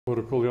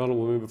Order, call the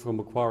honourable member for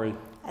Macquarie.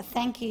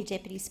 Thank you,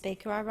 Deputy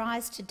Speaker. I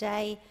rise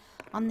today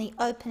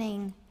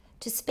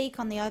to speak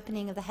on the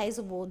opening of the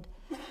Hazelwood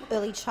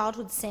Early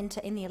Childhood Centre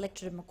in the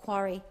electorate of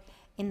Macquarie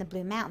in the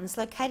Blue Mountains.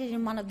 Located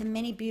in one of the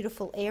many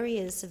beautiful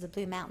areas of the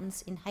Blue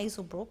Mountains in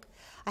Hazelbrook,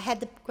 I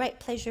had the great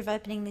pleasure of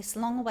opening this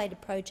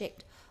long-awaited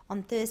project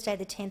on Thursday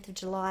the 10th of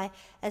July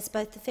as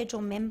both the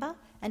federal member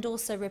and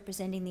also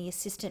representing the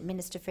Assistant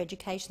Minister for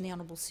Education, the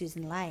Honourable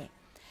Susan Ley.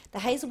 The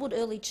Hazelwood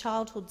Early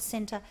Childhood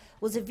Centre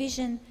was a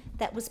vision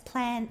that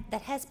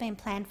has been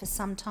planned for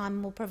some time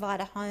and will provide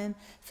a home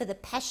for the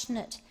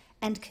passionate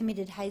and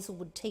committed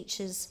Hazelwood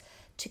teachers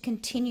to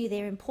continue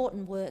their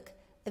important work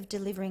of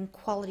delivering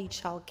quality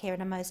childcare at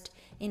a most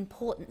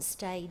important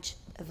stage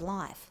of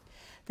life.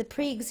 The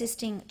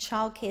pre-existing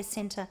childcare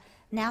centre,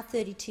 now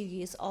 32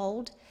 years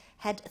old,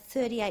 had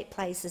 38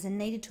 places and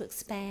needed to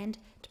expand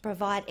to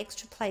provide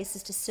extra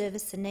places to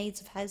service the needs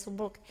of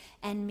Hazelbrook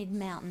and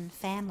mid-mountain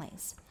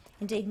families.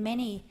 Indeed,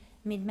 many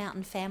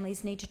mid-mountain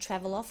families need to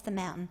travel off the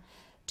mountain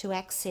to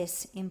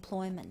access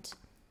employment.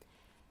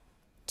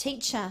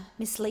 Teacher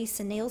Miss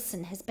Lisa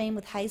Nielsen has been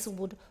with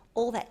Hazelwood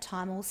all that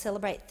time and will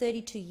celebrate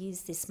 32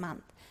 years this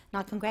month, and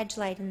I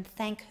congratulate and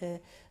thank her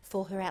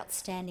for her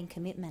outstanding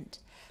commitment.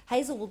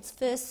 Hazelwood's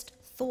first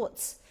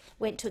thoughts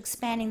went to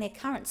expanding their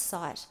current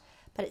site,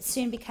 but it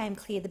soon became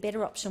clear the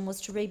better option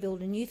was to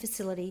rebuild a new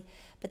facility,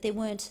 but there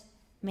weren't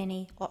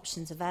many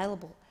options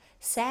available.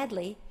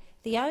 Sadly,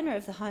 the owner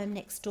of the home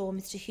next door,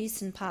 Mr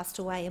Hewson, passed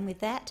away, and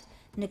with that,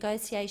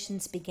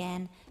 negotiations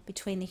began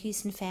between the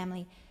Hewson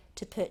family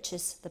to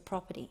purchase the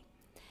property.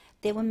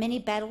 There were many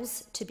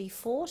battles to be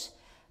fought,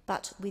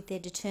 but with their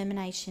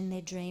determination,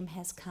 their dream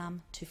has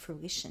come to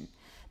fruition.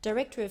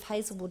 Director of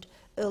Hazelwood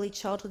Early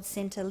Childhood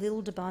Centre,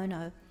 Lil De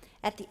Bono,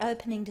 at the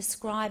opening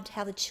described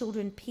how the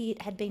children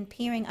had been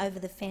peering over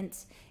the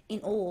fence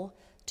in awe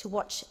to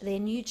watch their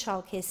new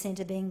childcare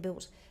centre being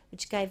built,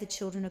 which gave the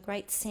children a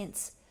great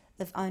sense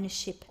of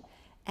ownership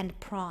and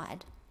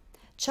pride.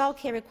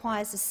 Childcare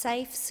requires a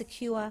safe,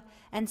 secure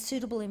and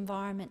suitable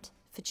environment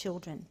for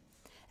children.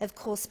 Of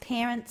course,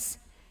 parents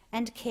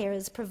and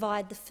carers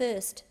provide the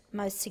first,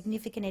 most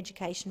significant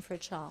education for a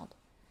child.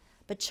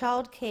 But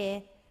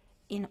childcare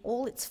in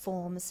all its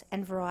forms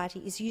and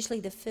variety is usually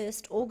the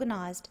first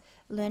organised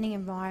learning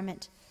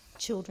environment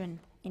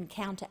children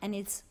encounter and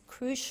is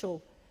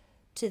crucial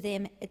to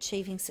them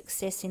achieving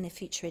success in their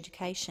future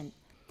education.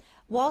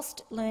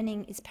 Whilst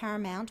learning is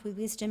paramount, with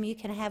wisdom you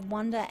can have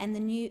wonder, and the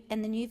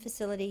new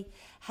facility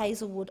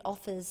Hazelwood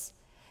offers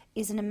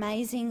is an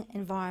amazing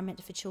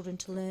environment for children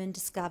to learn,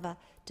 discover,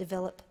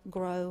 develop,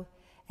 grow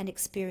and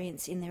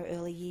experience in their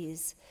early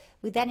years.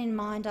 With that in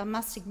mind, I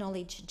must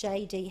acknowledge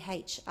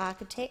JDH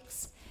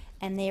Architects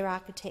and their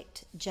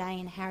architect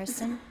Jane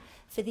Harrison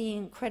for the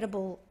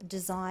incredible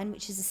design,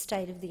 which is a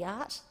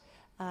state-of-the-art,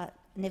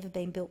 never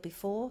been built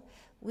before,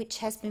 which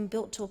has been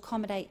built to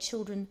accommodate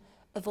children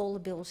of all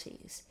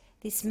abilities.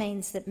 This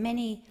means that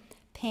many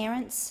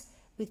parents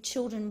with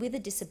children with a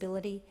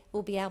disability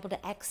will be able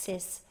to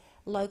access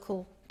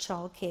local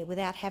childcare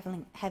without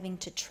having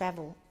to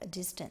travel a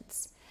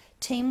distance.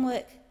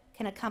 Teamwork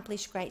can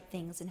accomplish great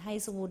things, and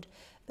Hazelwood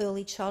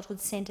Early Childhood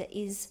Centre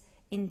is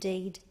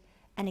indeed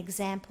an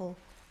example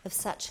of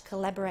such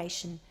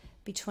collaboration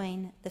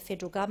between the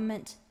federal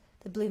government,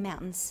 the Blue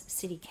Mountains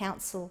City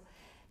Council,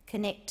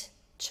 Connect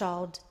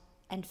Child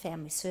and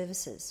Family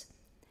Services.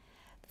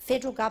 The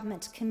federal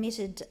government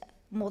committed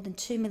more than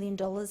 $2 million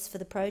for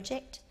the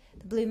project.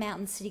 The Blue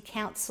Mountains City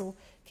Council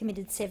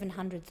committed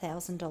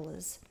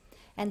 $700,000.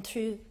 And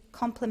through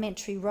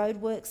complementary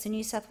roadworks, the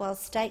New South Wales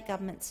State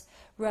Government's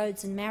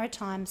Roads and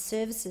Maritime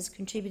Services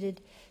contributed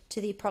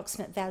to the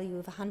approximate value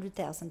of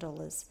 $100,000.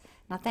 And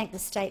I thank the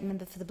State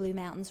Member for the Blue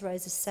Mountains,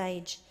 Rosa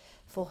Sage,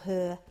 for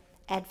her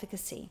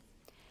advocacy.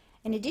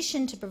 In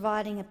addition to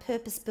providing a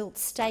purpose-built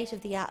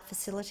state-of-the-art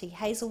facility,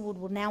 Hazelwood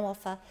will now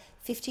offer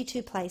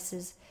 52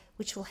 places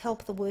which will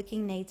help the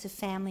working needs of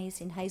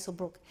families in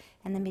Hazelbrook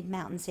and the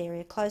Mid-Mountains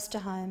area close to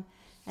home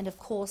and, of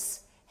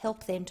course,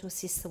 help them to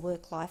assist the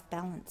work-life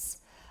balance.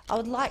 I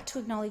would like to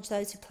acknowledge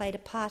those who played a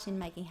part in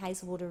making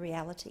Hazelwood a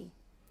reality.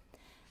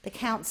 The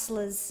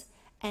councillors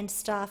and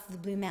staff of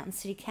the Blue Mountain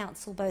City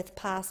Council, both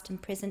past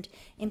and present,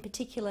 in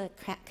particular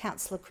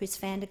Councillor Chris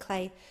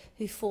Vanderclay,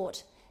 who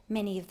fought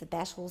many of the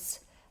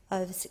battles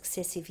over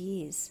successive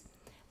years.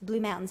 Blue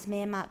Mountains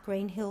Mayor Mark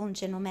Greenhill and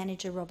General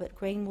Manager Robert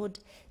Greenwood,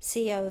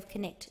 CEO of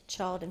Connect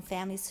Child and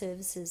Family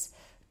Services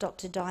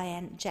Dr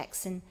Diane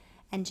Jackson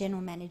and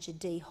General Manager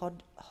Dee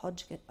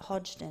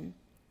Hodgden.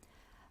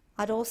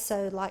 I'd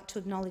also like to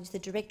acknowledge the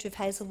Director of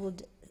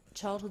Hazelwood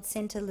Childhood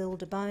Centre, Lil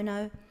De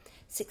Bono,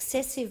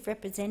 successive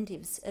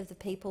representatives of the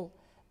people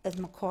of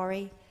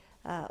Macquarie.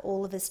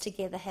 All of us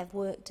together have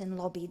worked and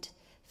lobbied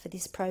for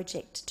this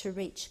project to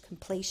reach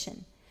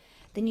completion.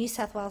 The New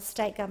South Wales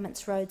State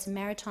Government's Roads and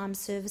Maritime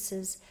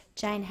Services,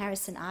 Jane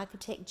Harrison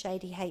Architect,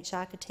 JDH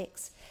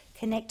Architects,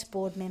 Connect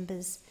board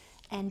members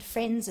and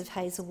friends of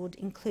Hazelwood,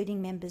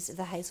 including members of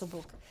the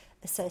Hazelbrook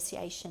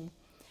Association.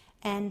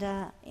 And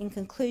in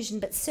conclusion,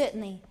 but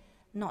certainly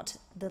not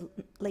the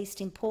least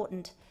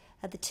important,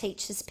 are the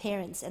teachers,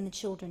 parents and the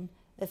children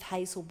of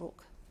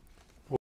Hazelbrook.